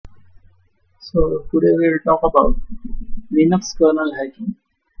So today we will talk about Linux kernel hacking.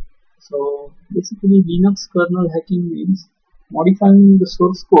 So basically Linux kernel hacking means modifying the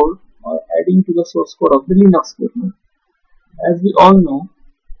source code or adding to the source code of the Linux kernel. As we all know,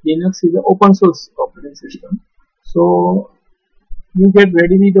 Linux is an open source operating system. So you get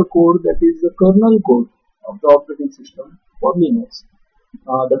readily the code that is the kernel code of the operating system for Linux.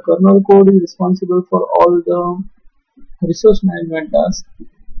 The kernel code is responsible for all the resource management tasks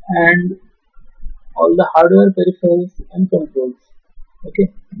and all the hardware peripherals and controls.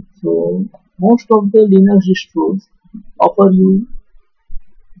 Okay, so most of the Linux distros offer you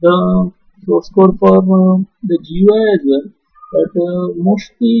the source code for the GUI as well, but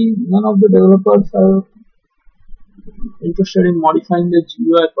mostly none of the developers are interested in modifying the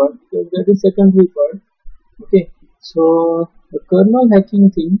GUI part because that is secondary part. Okay, so the kernel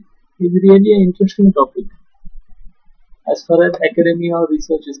hacking thing is really an interesting topic as far as academia or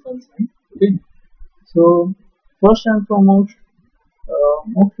research is concerned. Okay, so first and foremost,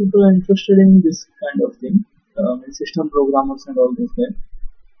 most people are interested in this kind of thing, system programmers and all this guys.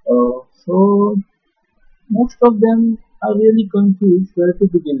 So most of them are really confused where to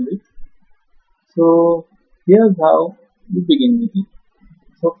begin with. So here's how you begin with it.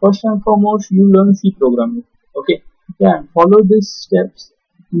 So first and foremost, you learn C programming. Okay, and follow these steps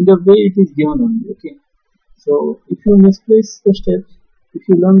in the way it is given only. Okay, so if you misplace the steps, if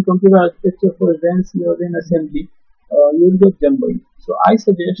you learn computer architecture for advanced level in assembly, you will get jumbled. So I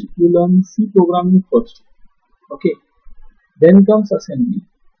suggest you learn C programming first. Okay, then comes assembly,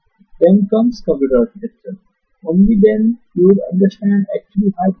 then comes computer architecture. Only then you will understand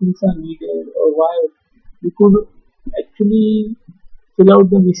actually why things are needed or why you could actually fill out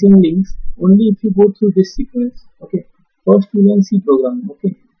the missing links only if you go through this sequence. Okay, first you learn C programming.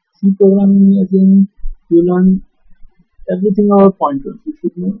 Okay, C programming as in you learn everything about pointers. You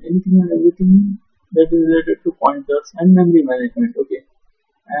should know anything and everything that is related to pointers and memory management. Okay,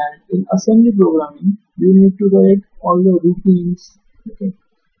 and in assembly programming you need to write all the routines. Okay,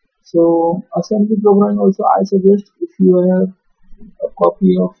 so assembly programming also I suggest if you have a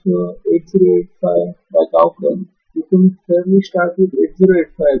copy of 8085 by Cowkern, you can fairly start with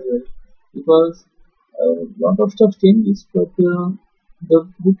 8085 as well because a lot of stuff changes, but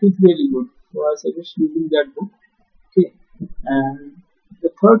the book is really good. So I suggest using that book. Okay, and the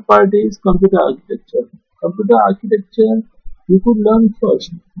third part is computer architecture. Computer architecture you could learn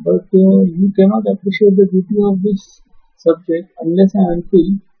first, but you cannot appreciate the beauty of this subject unless and until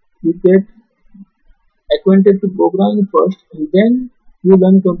you get acquainted to programming first, and then you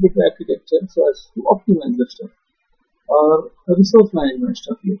learn computer architecture so as to optimize the stuff or resource management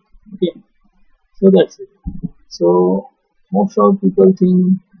stuff here. Okay, so that's it. So most of people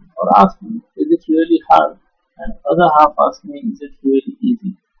think or ask me, is it really hard? And other half ask me, is it really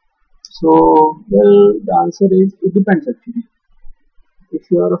easy? So well, the answer is it depends actually. If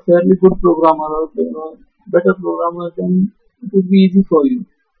you are a fairly good programmer or better programmer, then it would be easy for you.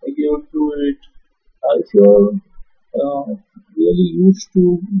 Like you would do it. If you are really used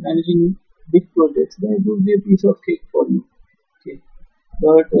to managing big projects, then it would be a piece of cake for you. Okay,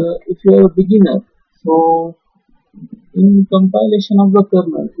 but if you are a beginner, so in compilation of the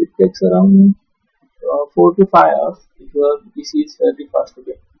kernel, it takes around 4 to 5 hours if your PC is fairly fast.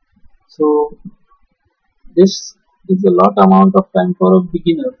 Okay, so this is a lot amount of time for a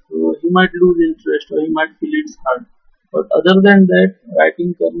beginner. So he might lose interest or he might feel it's hard. But other than that,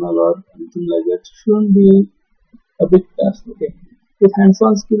 writing kernel or anything like that shouldn't be a big task. Okay, with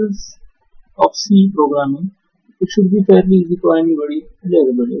hands-on skills of C programming, it should be fairly easy for anybody and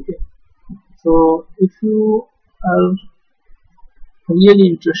everybody. Okay, so if you are really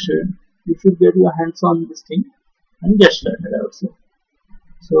interested, you should get your hands on this thing and get started, I would say.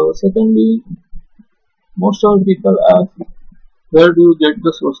 So secondly, most of the people ask, where do you get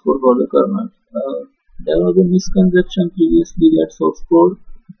the source code for the kernel? There was a misconception previously that source code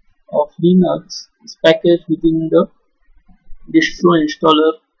of Linux is packaged within the distro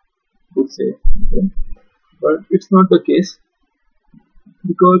installer, would say. Okay, but it's not the case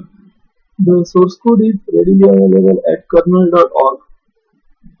because the source code is readily available at kernel.org.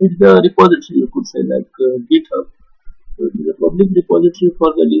 It's the repository, you could say, like GitHub. So it is a public repository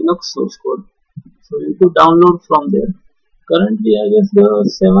for the Linux source code. So you could download from there. Currently, I guess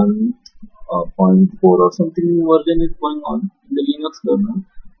the 7.4 or something version is going on in the Linux kernel,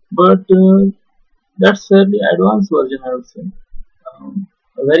 but that's fairly advanced version, I would say.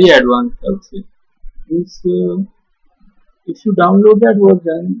 Very advanced, I would say. Means, if you download that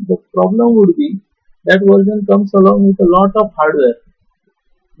version, the problem would be that version comes along with a lot of hardware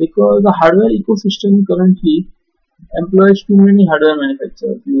because the hardware ecosystem currently employs too many hardware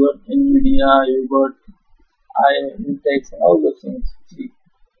manufacturers. You got Nvidia, you got Intex and all those things. See,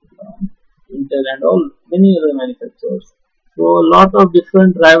 Intel and all many other manufacturers. So a lot of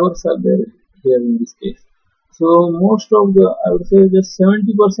different drivers are there here in this case. So most of the, I would say just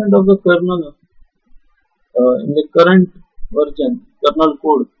 70% of the kernel in the current version, kernel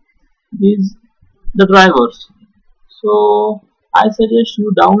code is the drivers. So I suggest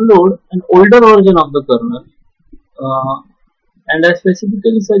you download an older version of the kernel, uh, and I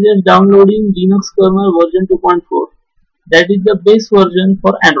specifically suggest downloading Linux kernel version 2.4. That is the base version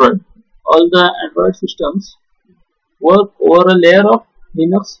for Android. All the Android systems work over a layer of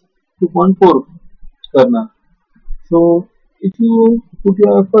Linux 2.4 kernel. So if you put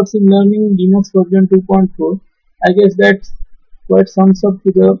your efforts in learning Linux version 2.4, I guess that quite sums up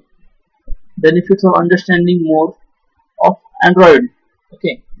to the benefits of understanding more of Android.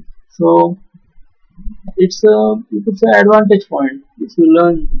 Okay, so it's a, you could say, advantage point if you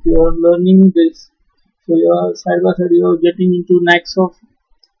learn, if you are learning this, so you are side by side you are getting into knacks of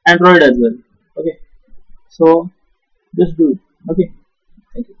Android as well. Okay, so just do it. Okay.